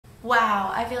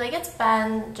Wow, I feel like it's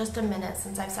been just a minute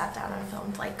since I've sat down and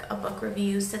filmed like a book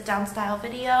review, sit down style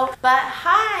video. But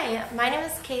hi, my name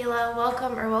is Kayla.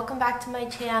 Welcome back to my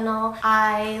channel.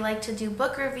 I like to do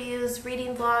book reviews,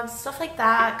 reading vlogs, stuff like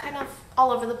that, kind of all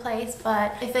over the place.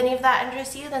 But if any of that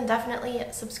interests you, then definitely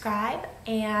subscribe.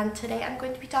 And today I'm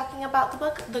going to be talking about the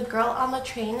book The Girl on the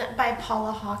Train by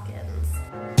Paula Hawkins.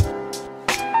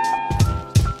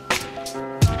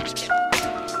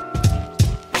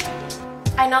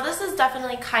 I know this is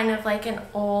definitely kind of like an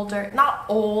older, not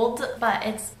old, but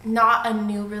it's not a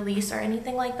new release or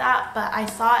anything like that, but I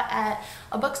saw it at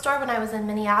a bookstore when I was in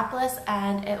Minneapolis,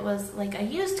 and it was like a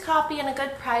used copy and a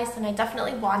good price, and I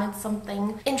definitely wanted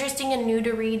something interesting and new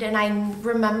to read, and I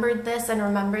remembered this and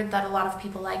remembered that a lot of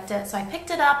people liked it, so I picked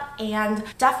it up, and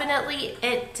definitely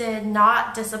it did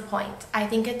not disappoint. I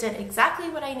think it did exactly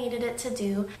what I needed it to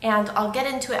do, and I'll get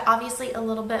into it obviously a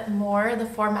little bit more. The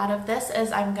format of this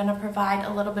is I'm going to provide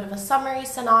a little bit of a summary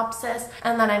synopsis,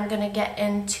 and then I'm going to get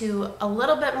into a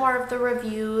little bit more of the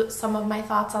review, some of my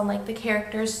thoughts on like the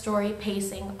characters, story,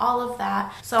 pacing, all of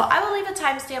that. So I will leave a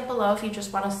timestamp below if you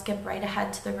just want to skip right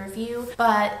ahead to the review,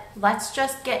 but let's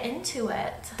just get into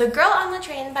it. The Girl on the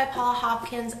Train by Paula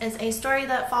Hawkins is a story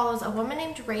that follows a woman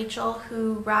named Rachel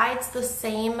who rides the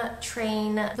same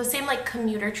train, the same like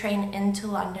commuter train into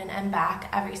London and back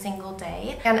every single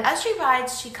day. And as she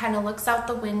rides, she kind of looks out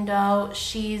the window.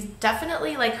 She's definitely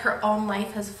like her own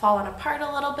life has fallen apart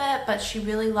a little bit, but she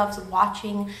really loves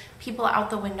watching people out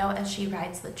the window as she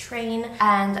rides the train.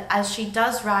 And as she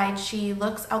does ride, she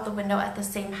looks out the window at the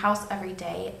same house every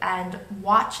day and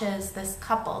watches this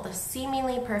couple, this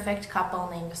seemingly perfect couple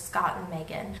named Scott and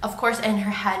Megan. Of course, in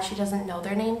her head, she doesn't know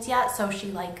their names yet, so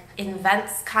she like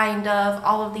invents kind of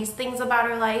all of these things about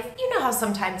her life. You know how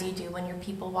sometimes you do when you're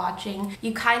people watching,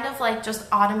 you kind of like just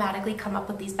automatically come up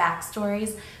with these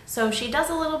backstories. So she does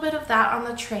a little bit of that on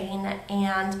the train,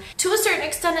 and to a certain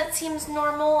extent it seems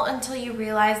normal until you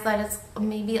realize that it's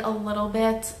maybe a little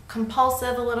bit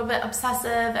compulsive, a little bit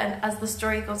obsessive, and as the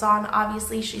story goes on,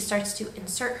 obviously she starts to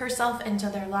insert herself into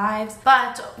their lives.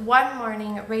 But one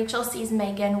morning, Rachel sees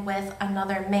Megan with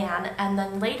another man, and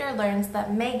then later learns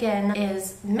that Megan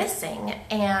is missing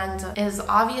and is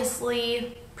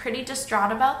obviously pretty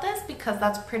distraught about this because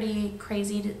that's pretty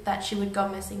crazy that she would go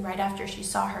missing right after she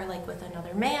saw her like with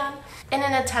another man. In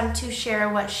an attempt to share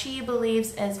what she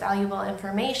believes is valuable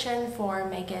information for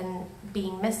Megan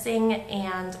being missing,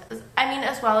 and I mean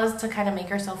as well as to kind of make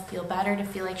herself feel better, to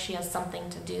feel like she has something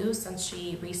to do since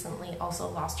she recently also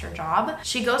lost her job,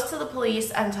 she goes to the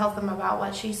police and tells them about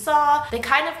what she saw. They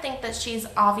kind of think that she's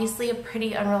obviously a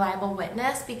pretty unreliable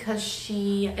witness because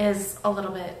she is a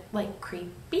little bit like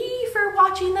creepy for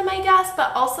watching them, I guess,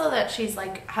 but also that she's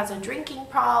like has a drinking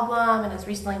problem and has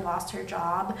recently lost her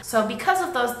job. So because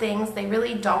of those things, they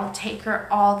really don't take her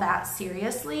all that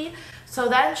seriously. So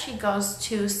then she goes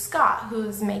to Scott,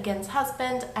 who's Megan's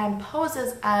husband, and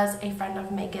poses as a friend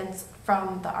of Megan's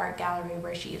from the art gallery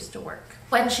where she used to work.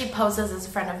 When she poses as a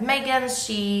friend of Megan's,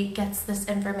 she gets this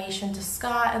information to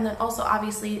Scott, and then also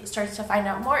obviously starts to find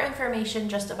out more information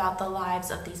just about the lives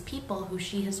of these people who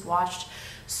she has watched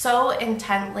so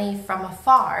intently from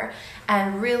afar,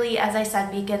 and really, as I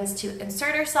said, begins to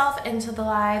insert herself into the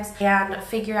lives and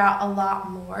figure out a lot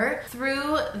more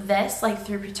through this, like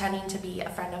through pretending to be a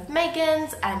friend of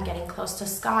Megan's and getting close to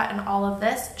Scott and all of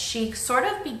this. She sort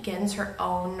of begins her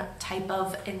own type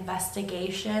of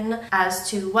investigation as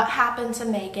to what happened to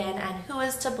Megan and who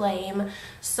is to blame.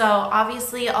 So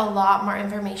obviously a lot more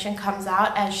information comes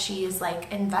out as she's like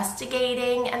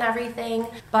investigating and everything,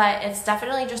 but it's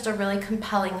definitely just a really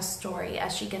compelling story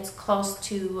as she gets close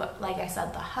to, like I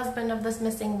said, the husband of this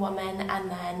missing woman, and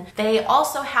then they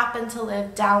also happen to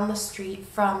live down the street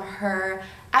from her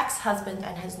ex-husband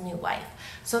and his new wife.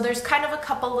 So there's kind of a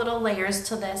couple little layers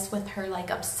to this with her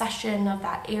like obsession of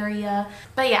that area.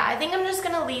 But yeah, I think I'm just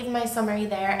gonna leave my summary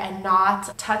there and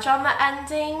not touch on the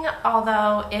ending,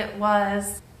 although it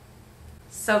was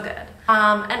so good.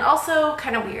 And also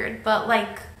kind of weird, but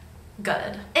like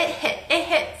good. It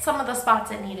hit some of the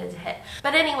spots it needed to hit.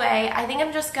 But anyway, I think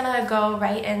I'm just gonna go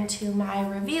right into my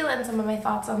review and some of my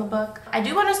thoughts on the book. I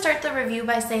do want to start the review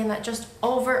by saying that just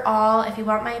overall, if you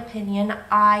want my opinion,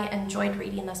 I enjoyed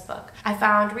reading this book. I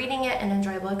found reading it an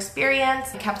enjoyable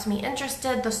experience. It kept me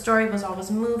interested. The story was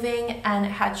always moving, and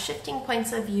it had shifting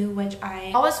points of view, which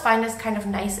I always find is kind of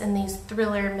nice in these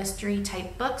thriller mystery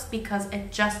type books because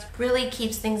it just really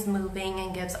keeps things moving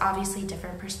and gives obviously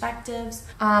different perspectives.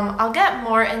 I'll I'll get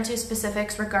more into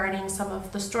specifics regarding some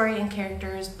of the story and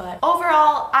characters, but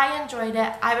overall, I enjoyed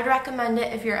it. I would recommend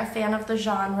it if you're a fan of the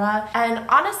genre, and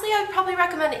honestly, I would probably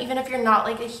recommend it even if you're not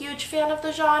like a huge fan of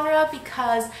the genre,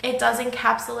 because it does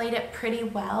encapsulate it pretty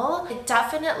well. It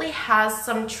definitely has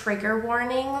some trigger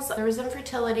warnings. There was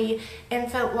infertility,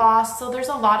 infant loss, so there's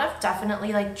a lot of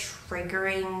definitely like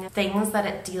triggering things that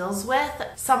it deals with.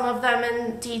 Some of them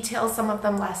in detail, some of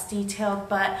them less detailed,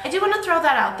 but I do want to throw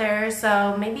that out there.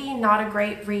 So maybe not a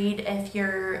great read if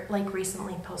you're like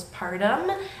recently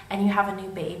postpartum and you have a new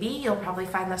baby. You'll probably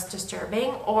find this disturbing,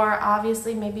 or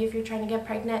obviously maybe if you're trying to get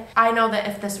pregnant. I know that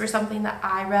if this were something that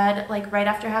I read like right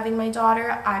after having my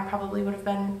daughter, I probably would have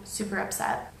been super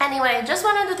upset. Anyway, just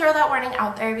wanted to throw that warning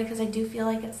out there because I do feel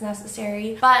like it's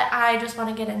necessary, but I just want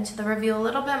to get into the review a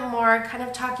little bit more, kind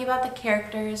of talking about the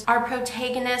characters. Our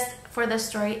protagonist for this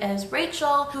story is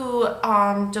Rachel, who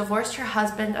divorced her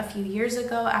husband a few years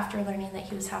ago after learning that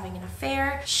he was having an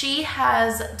affair. She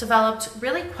has developed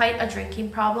really quite a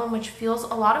drinking problem, which fuels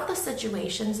a lot of the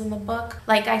situations in the book.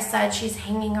 Like I said, she's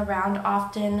hanging around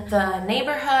often the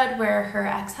neighborhood where her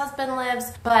ex-husband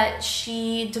lives, but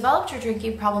she developed her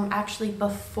drinking problem actually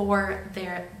before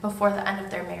the end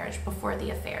of their marriage, before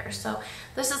the affair. So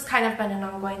this has kind of been an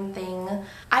ongoing thing.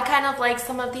 I kind of like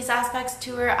some of these aspects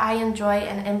to her. I enjoy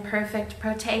an imperfect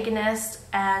protagonist,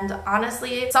 and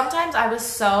honestly, sometimes I was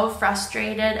so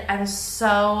frustrated and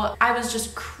I was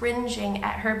just cringing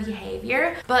at her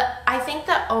behavior, but I think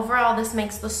that overall this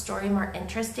makes the story more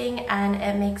interesting and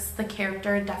it makes the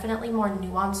character definitely more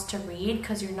nuanced to read,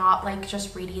 because you're not like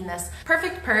just reading this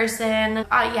perfect person.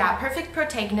 Yeah, perfect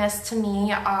protagonists to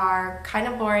me are kind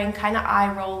of boring, kind of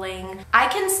eye-rolling. I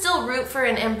can still root for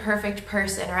an imperfect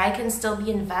person, or I can still be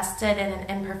invested in an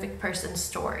imperfect person's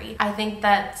story. I think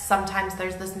that sometimes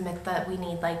there's this myth that we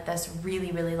need like this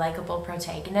really, really likable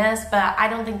protagonist, but I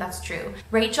don't think that's true.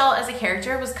 Rachel as a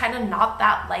character was kind of not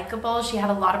that likable. She had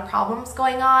a lot of problems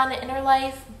going on in her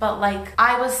life, but like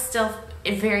I was still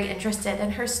very interested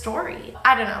in her story.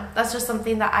 I don't know, that's just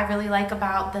something that I really like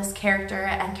about this character,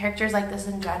 and characters like this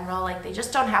in general. Like, they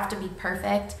just don't have to be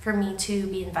perfect for me to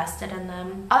be invested in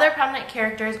them. Other prominent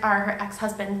characters are her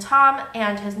ex-husband Tom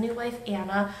and his new wife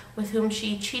Anna, with whom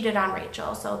she cheated on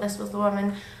Rachel. So this was the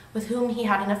woman with whom he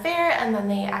had an affair, and then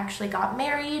they actually got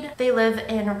married. They live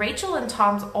in Rachel and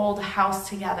Tom's old house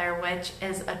together, which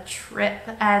is a trip,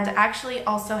 and actually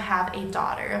also have a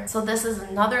daughter. So this is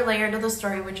another layer to the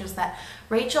story, which is that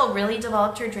Rachel really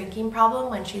developed her drinking problem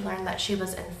when she learned that she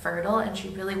was infertile and she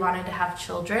really wanted to have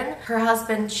children. Her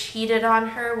husband cheated on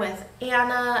her with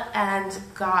Anna and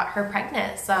got her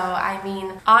pregnant. So I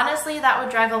mean, honestly, that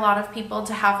would drive a lot of people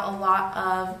to have a lot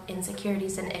of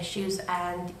insecurities and issues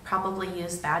and probably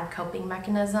use bad coping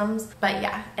mechanisms. But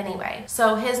yeah, anyway,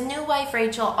 so his new wife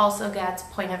Rachel also gets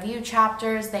point of view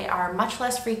chapters. They are much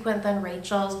less frequent than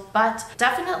Rachel's, but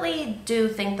definitely do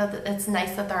think that it's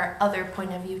nice that there are other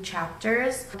point of view chapters.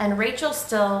 And Rachel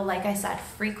still, like I said,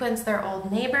 frequents their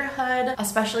old neighborhood,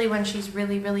 especially when she's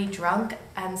really, really drunk.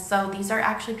 And so these are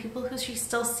actually people who she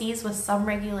still sees with some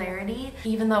regularity,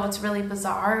 even though it's really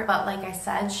bizarre. But like I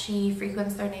said, she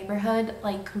frequents their neighborhood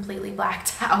like completely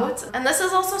blacked out. And this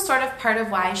is also sort of part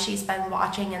of why she's been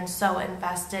watching and so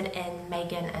invested in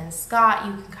Megan and Scott.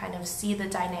 You can kind of see the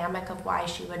dynamic of why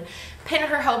she would pin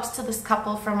her hopes to this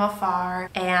couple from afar,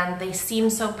 and they seem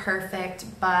so perfect,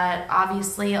 but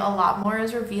obviously a lot more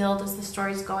is revealed as the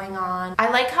story's going on. I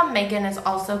like how Megan is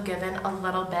also given a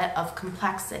little bit of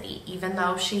complexity, even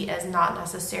though she is not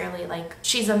necessarily like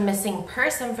she's a missing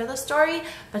person for the story,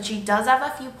 but she does have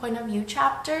a few point of view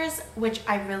chapters, which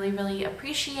I really, really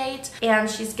appreciate, and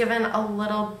she's given a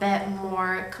little bit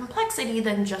more complexity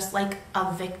than just like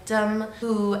a victim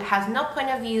who has no point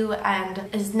of view and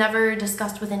is never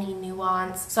discussed with any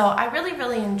nuance. So I really,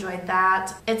 really enjoyed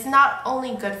that. It's not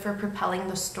only good for propelling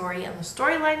the story and the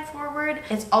storyline forward,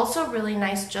 it's also really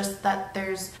nice just that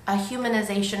there's a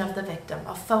humanization of the victim,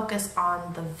 a focus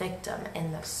on the victim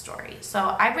in this story. So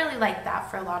I really like that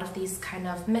for a lot of these kind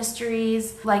of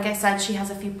mysteries. Like I said, she has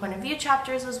a few point of view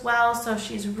chapters as well, so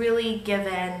she's really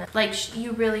given, like,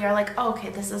 you really are like, oh, okay,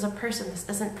 this is a person, this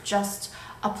isn't just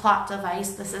a plot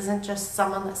device, this isn't just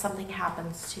someone that something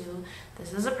happens to,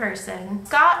 this is a person.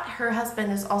 Scott, her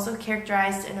husband, is also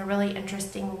characterized in a really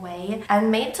interesting way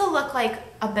and made to look like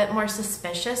a bit more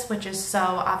suspicious, which is so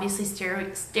obviously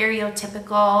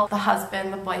stereotypical, the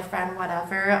husband, the boyfriend,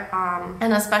 whatever,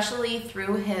 and especially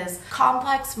through his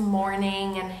complex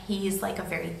mourning, and he's like a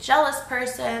very jealous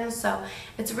person, so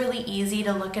it's really easy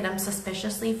to look at him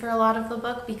suspiciously for a lot of the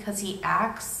book because he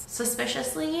acts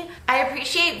suspiciously. I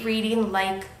appreciate reading light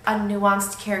like a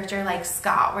nuanced character like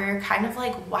Scott, where you're kind of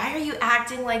like, why are you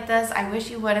acting like this? I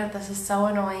wish you wouldn't. This is so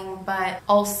annoying. But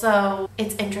also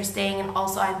it's interesting, and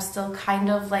also I'm still kind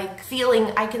of like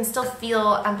I can still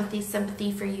feel empathy,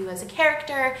 sympathy for you as a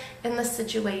character in this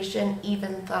situation,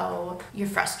 even though you're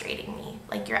frustrating me.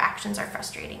 Like, your actions are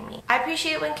frustrating me. I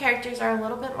appreciate when characters are a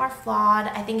little bit more flawed.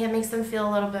 I think it makes them feel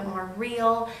a little bit more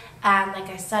real, and like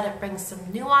I said, it brings some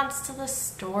nuance to the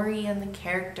story and the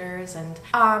characters. And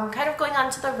kind of going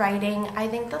on to the writing, I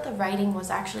think that the writing was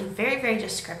actually very, very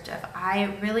descriptive.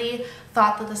 I really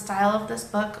thought that the style of this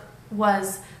book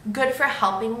was good for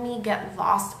helping me get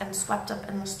lost and swept up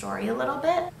in the story a little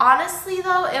bit. Honestly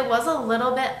though, it was a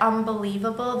little bit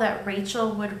unbelievable that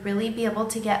Rachel would really be able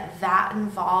to get that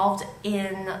involved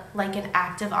in like an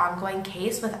active ongoing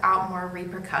case without more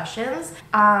repercussions.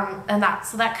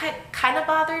 So that kind of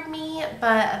bothered me,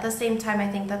 but at the same time I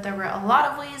think that there were a lot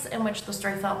of ways in which the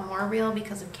story felt more real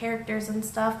because of characters and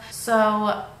stuff.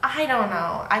 So I don't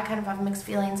know, I kind of have mixed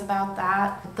feelings about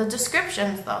that. The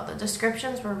descriptions though, the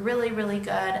descriptions were really, really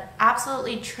good.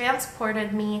 Absolutely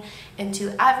transported me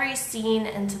into every scene,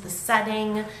 into the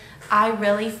setting. I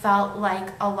really felt like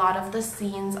a lot of the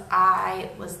scenes I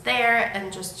was there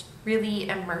and just really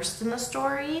immersed in the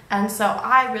story, and so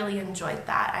I really enjoyed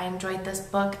that. I enjoyed this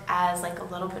book as like a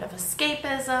little bit of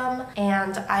escapism,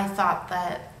 and I thought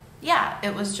that, yeah,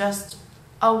 it was just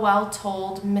a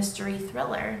well-told mystery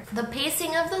thriller. The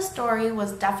pacing of the story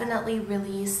was definitely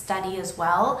really steady as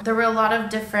well. There were a lot of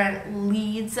different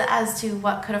leads as to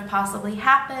what could have possibly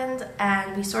happened,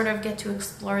 and we sort of get to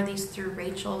explore these through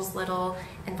Rachel's little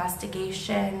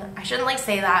investigation. I shouldn't like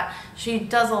say that. She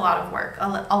does a lot of work, a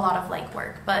lot of like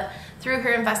work, but through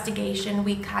her investigation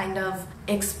we kind of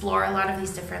explore a lot of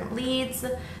these different leads.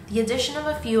 The addition of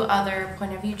a few other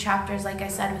point of view chapters, like I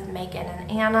said, with Megan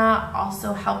and Anna,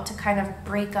 also helped to kind of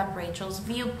break up Rachel's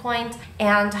viewpoint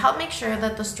and help make sure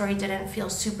that the story didn't feel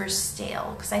super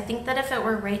stale, because I think that if it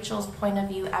were Rachel's point of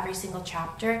view every single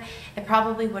chapter, it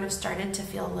probably would have started to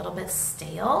feel a little bit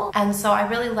stale. And so I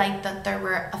really liked that there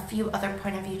were a few other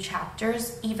point of view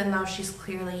chapters, even though she's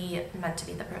clearly meant to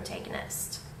be the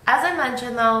protagonist. As I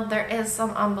mentioned though, there is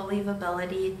some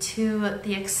unbelievability to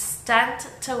the extent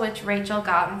to which Rachel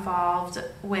got involved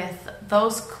with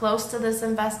those close to this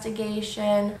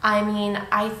investigation. I mean,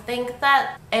 I think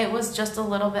that it was just a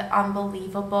little bit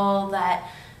unbelievable that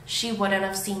she wouldn't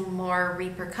have seen more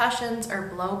repercussions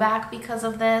or blowback because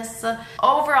of this.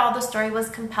 Overall, the story was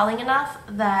compelling enough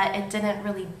that it didn't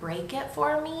really break it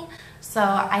for me, so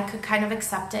I could kind of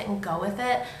accept it and go with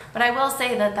it. But I will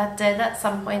say that that did at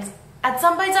some points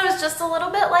I was just a little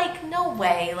bit like, no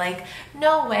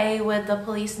way would the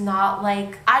police not,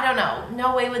 like, I don't know,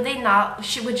 no way would they not,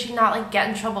 would she not like get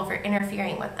in trouble for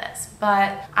interfering with this?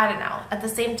 But I don't know, at the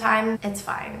same time, it's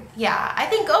fine. Yeah, I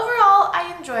think overall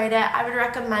I enjoyed it. I would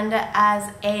recommend it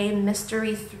as a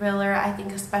mystery thriller. I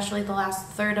think especially the last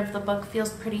third of the book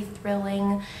feels pretty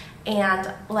thrilling,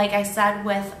 and like I said,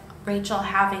 with Rachel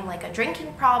having like a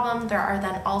drinking problem, there are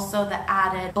then also the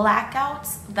added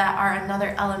blackouts that are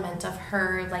another element of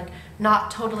her like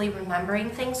not totally remembering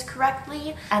things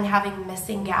correctly and having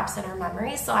missing gaps in her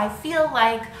memory. So I feel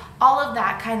like all of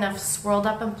that kind of swirled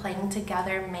up and playing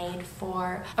together made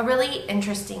for a really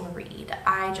interesting read.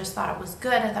 I just thought it was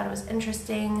good, I thought it was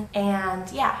interesting, and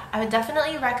yeah, I would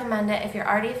definitely recommend it if you're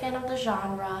already a fan of the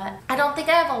genre. I don't think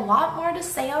I have a lot more to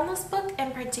say on this book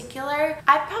in particular.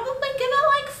 I'd probably give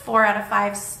it like 4 out of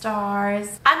 5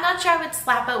 stars. I'm not sure I would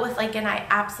slap it with like an I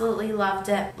absolutely loved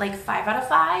it like 5 out of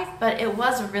 5, but it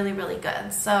was really, really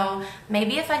good. So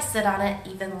maybe if I sit on it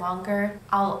even longer,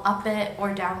 I'll up it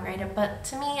or downgrade it, but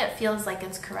to me it feels like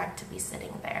it's correct to be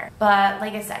sitting there. But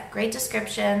like I said, great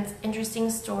descriptions, interesting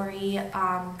story,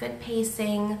 good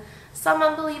pacing, some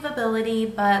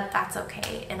unbelievability, but that's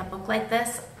okay. In a book like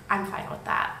this, I'm fine with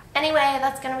that. Anyway,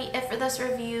 that's gonna be it for this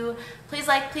review. Please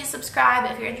like, please subscribe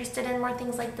if you're interested in more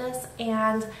things like this,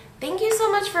 and thank you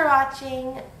so much for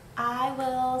watching. I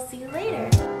will see you later.